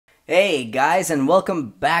Hey guys, and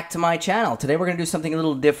welcome back to my channel. Today we're going to do something a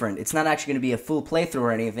little different. It's not actually going to be a full playthrough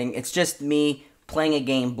or anything. It's just me playing a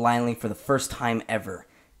game blindly for the first time ever.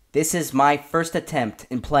 This is my first attempt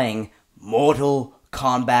in playing Mortal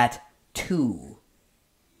Kombat II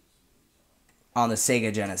on the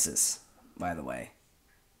Sega Genesis, by the way.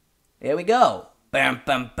 Here we go.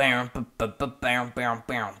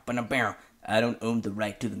 I don't own the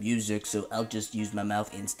right to the music, so I'll just use my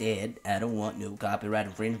mouth instead. I don't want no copyright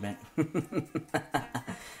infringement.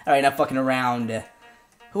 Alright, not fucking around.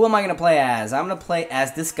 Who am I going to play as? I'm going to play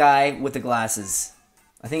as this guy with the glasses.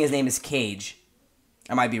 I think his name is Cage.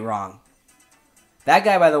 I might be wrong. That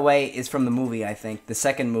guy, by the way, is from the movie, I think. The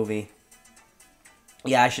second movie.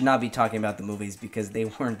 Yeah, I should not be talking about the movies because they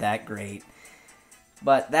weren't that great.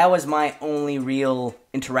 But that was my only real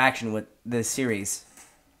interaction with this series.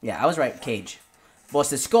 Yeah, I was right, Cage. Boss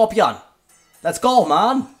the Scorpion. Let's go,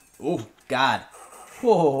 man. Oh, God.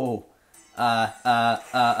 Whoa. Do I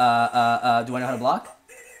know how to block?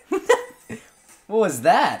 What was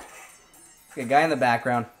that? Okay, guy in the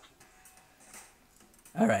background.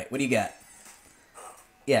 Alright, what do you got?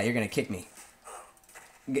 Yeah, you're gonna kick me.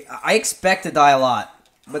 I expect to die a lot,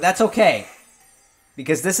 but that's okay.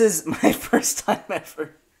 Because this is my first time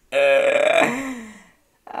ever.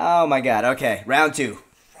 Oh my god, okay. Round 2.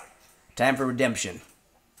 Time for redemption.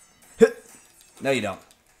 No, you don't.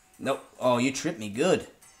 Nope. Oh, you tripped me good.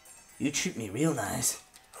 You tripped me real nice.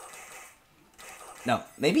 No,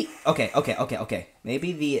 maybe... Okay.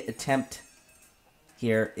 Maybe the attempt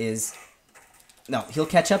here is... No, he'll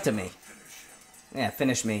catch up to me. Yeah,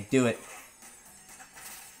 finish me. Do it.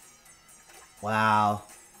 Wow.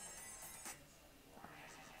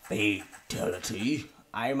 Fatality.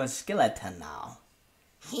 I'm a skeleton now.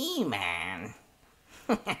 He-Man.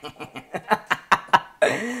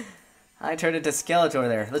 I turned into Skeletor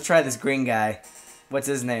there. Let's try this green guy. What's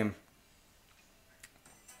his name?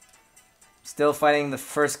 Still fighting the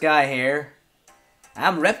first guy here.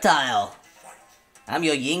 I'm Reptile. I'm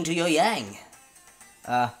your yin to your yang.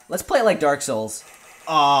 Let's play it like Dark Souls.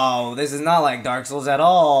 Oh, this is not like Dark Souls at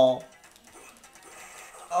all.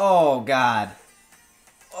 Oh, God.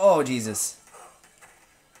 Oh, Jesus.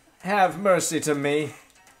 Have mercy to me.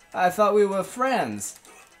 I thought we were friends.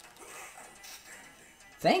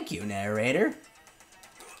 Thank you, narrator.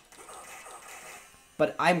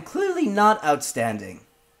 But I'm clearly not outstanding.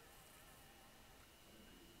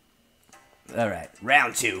 Alright,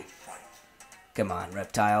 round 2. Come on,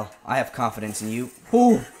 Reptile. I have confidence in you.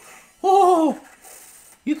 Oh! Oh!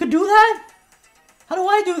 You could do that? How do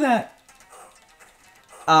I do that?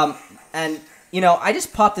 And, you know, I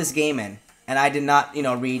just popped this game in. And I did not, you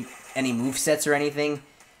know, read any movesets or anything.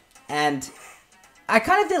 And I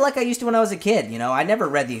kind of did like I used to when I was a kid, you know. I never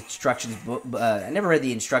read the instructions book. I never read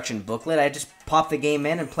the instruction booklet. I just popped the game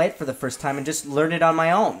in and played it for the first time and just learned it on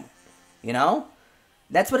my own. You know,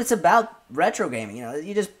 that's what it's about. Retro gaming. You know,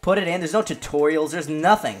 you just put it in. There's no tutorials. There's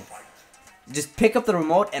nothing. Just pick up the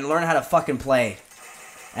remote and learn how to fucking play.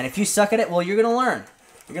 And if you suck at it, well, you're gonna learn.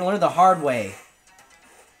 You're gonna learn the hard way.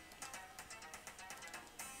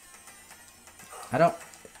 How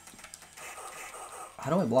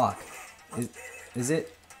do I block? Is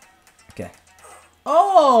it? Okay.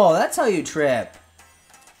 Oh, that's how you trip.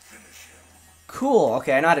 Cool.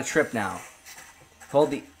 Okay, I know how to trip now.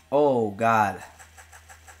 Hold the... Oh, God.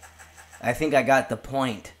 I think I got the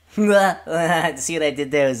point. See what I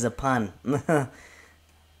did there is a pun.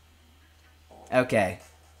 Okay.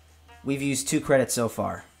 We've used 2 credits so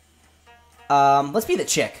far. Let's be the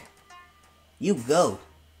chick. You go.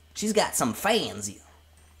 She's got some fans.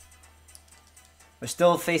 We're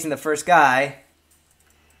still facing the first guy.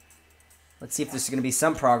 Let's see if there's going to be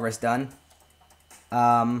some progress done.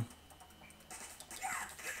 Oh,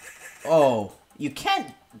 you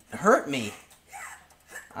can't hurt me.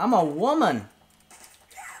 I'm a woman.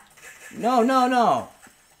 No, no, no.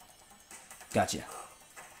 Gotcha.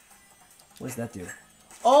 What does that do?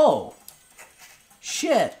 Oh!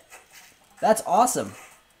 Shit. That's awesome.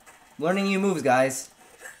 Learning new moves, guys.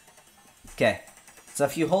 Okay. So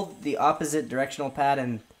if you hold the opposite directional pad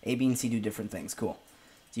and A, B, and C do different things. Cool.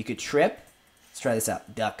 So you could trip. Let's try this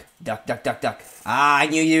out. Duck, duck, duck, duck, duck. Ah, I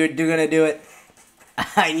knew you were gonna do it.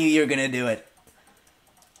 I knew you were gonna do it.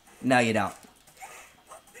 No, you don't.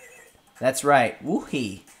 That's right.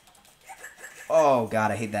 Woohee. Oh,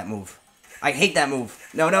 God, I hate that move. I hate that move.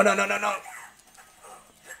 No, no, no, no, no, no.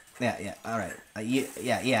 Yeah, all right.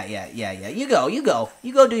 Yeah. You go. You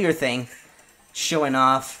go do your thing. Showing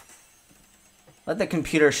off. Let the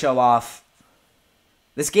computer show off.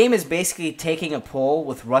 This game is basically taking a pole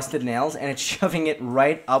with rusted nails and it's shoving it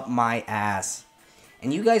right up my ass.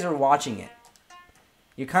 And you guys are watching it.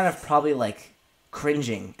 you're kind of probably like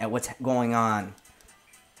cringing at what's going on.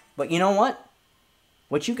 But you know what?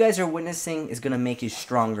 What you guys are witnessing is going to make you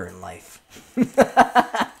stronger in life.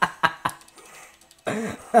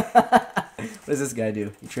 What does this guy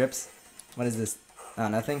do? He trips? What is this? Oh,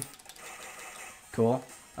 nothing? Cool.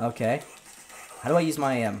 Okay. How do I use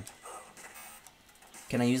my,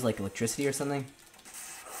 Can I use, like, electricity or something?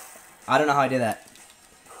 I don't know how I did that.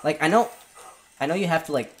 Like, I know you have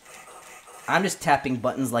to, like... I'm just tapping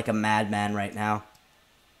buttons like a madman right now.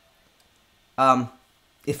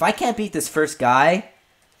 If I can't beat this first guy,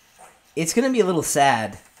 it's gonna be a little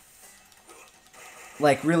sad.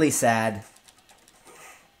 Like, really sad.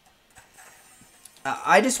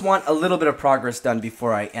 I just want a little bit of progress done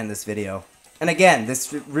before I end this video. And again,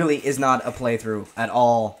 this really is not a playthrough at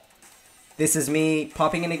all. This is me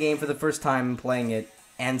popping in a game for the first time and playing it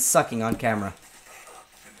and sucking on camera.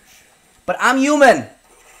 But I'm human!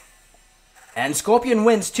 And Scorpion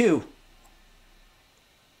wins too.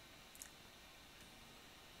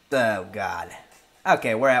 Oh god.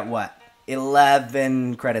 Okay, we're at what?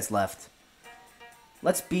 11 credits left.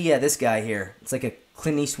 Let's be this guy here. It's like a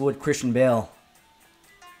Clint Eastwood Christian Bale.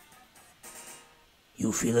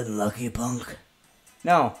 You feeling lucky, punk?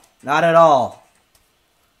 No, not at all.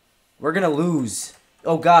 We're gonna lose.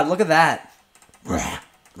 Oh god, look at that.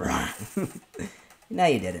 No,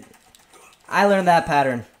 you didn't. I learned that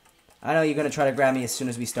pattern. I know you're gonna try to grab me as soon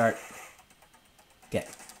as we start. Okay.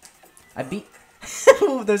 I beat...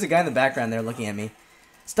 There's a guy in the background there looking at me.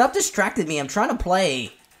 Stop distracting me, I'm trying to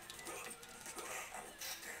play.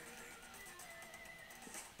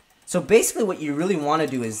 So basically what you really want to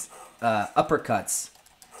do is uppercuts.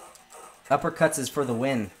 Uppercuts is for the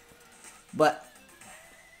win. But,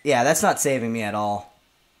 yeah, that's not saving me at all.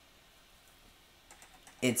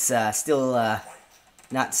 It's still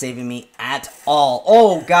not saving me at all.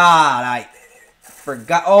 Oh, God, I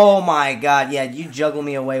forgot. Oh, my God. Yeah, you juggle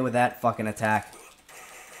me away with that fucking attack.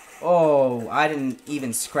 Oh, I didn't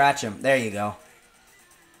even scratch him. There you go.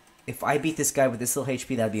 If I beat this guy with this little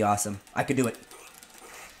HP, that'd be awesome. I could do it.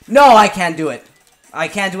 No, I can't do it. I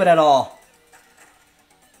can't do it at all.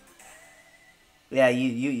 Yeah,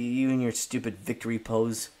 you and your stupid victory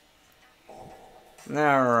pose.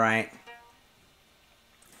 Alright.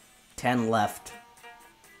 10 left.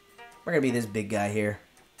 We're gonna be this big guy here.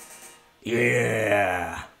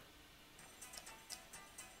 Yeah.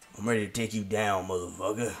 I'm ready to take you down,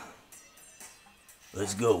 motherfucker.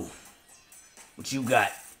 Let's go. What you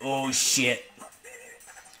got? Oh, shit.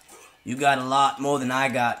 You got a lot more than I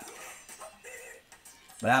got.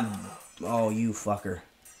 But I'm... Oh, you fucker.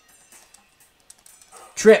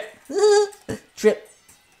 Trip. Trip.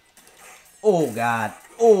 Oh, God.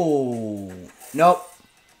 Oh. Nope.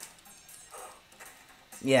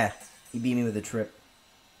 Yeah. He beat me with a trip.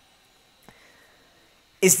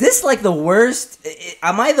 Is this like the worst?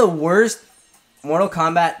 Am I the worst Mortal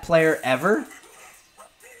Kombat player ever?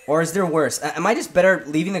 Or is there worse? Am I just better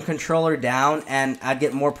leaving the controller down and I'd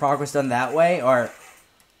get more progress done that way? Or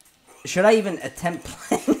should I even attempt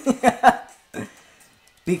playing?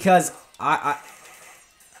 Because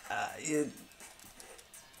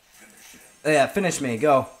yeah, finish me.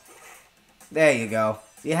 Go. There you go.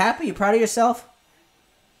 You happy? You proud of yourself?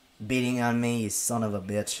 Beating on me, you son of a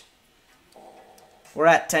bitch. We're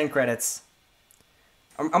at 10 credits.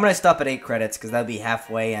 I'm going to stop at 8 credits because that'll be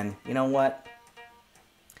halfway. And you know what?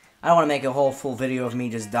 I don't want to make a whole full video of me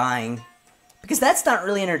just dying. Because that's not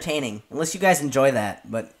really entertaining. Unless you guys enjoy that.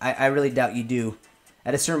 But I really doubt you do.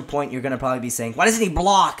 At a certain point, you're going to probably be saying, why doesn't he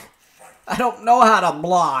block? I don't know how to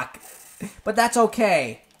block. But that's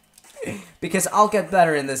okay. Because I'll get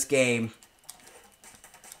better in this game.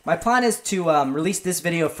 My plan is to release this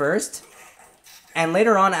video first. And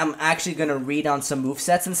later on, I'm actually going to read on some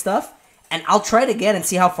movesets and stuff. And I'll try it again and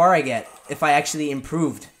see how far I get. If I actually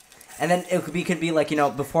improved. And then it could be like, you know,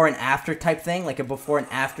 before and after type thing. Like a before and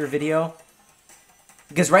after video.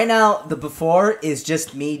 Because right now, the before is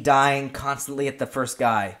just me dying constantly at the first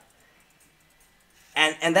guy.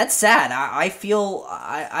 And that's sad. I feel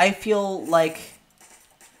like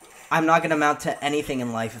I'm not going to amount to anything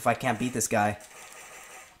in life if I can't beat this guy.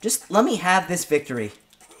 Just let me have this victory.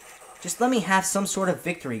 Just let me have some sort of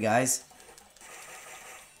victory, guys.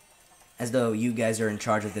 As though you guys are in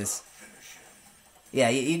charge of this. Yeah,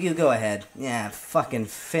 you go ahead. Yeah, fucking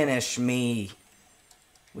finish me.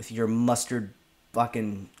 With your mustard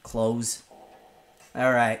fucking clothes.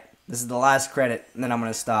 Alright, this is the last credit, and then I'm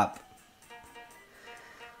gonna stop.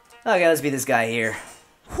 Okay, let's be this guy here.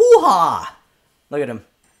 Hoo-ha! Look at him.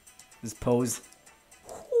 His pose.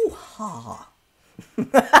 Hoo-ha!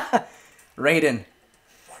 Raiden.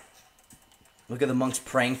 Look at the monks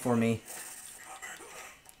praying for me.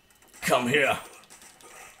 come here.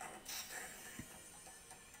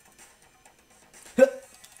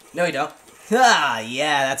 No, you don't. Ah,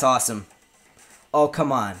 yeah, that's awesome. Oh,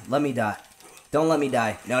 come on. Let me die. Don't let me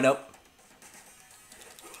die. No, no.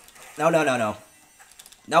 No, no, no, no.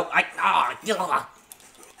 No,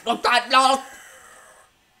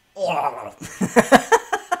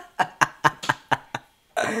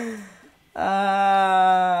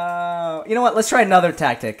 you know what? Let's try another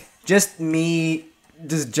tactic. Just me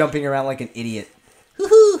just jumping around like an idiot.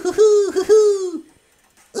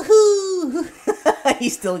 He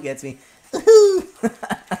still gets me.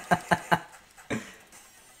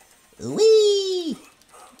 Wee!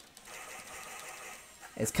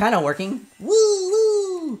 It's kind of working. Woo,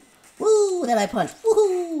 woo, woo! Then I punch.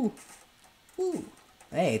 Woohoo! Woo!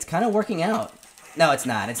 Hey, it's kind of working out. No, it's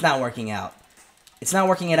not. It's not working out. It's not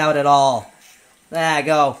working it out at all. Ah,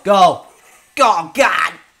 go, go, go!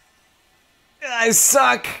 God, I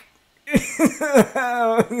suck.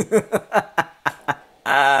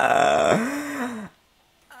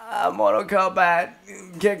 Mortal Kombat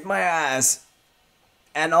kicked my ass.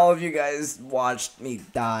 And all of you guys watched me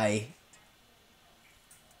die.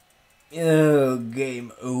 Oh,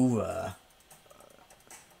 game over.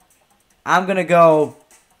 I'm gonna go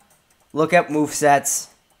look up movesets.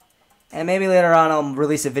 And maybe later on I'll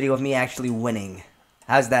release a video of me actually winning.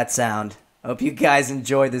 How's that sound? I hope you guys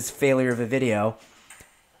enjoyed this failure of a video.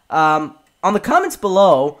 On the comments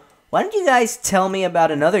below, why don't you guys tell me about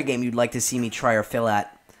another game you'd like to see me try or fail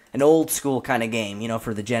at? An old school kind of game, you know,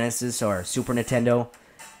 for the Genesis or Super Nintendo.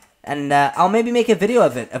 And I'll maybe make a video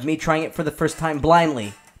of it, of me trying it for the first time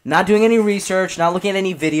blindly. Not doing any research, not looking at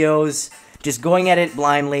any videos, just going at it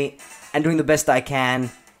blindly and doing the best I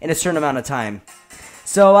can in a certain amount of time.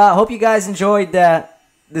 So I hope you guys enjoyed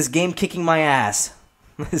this game kicking my ass.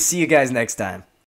 See you guys next time.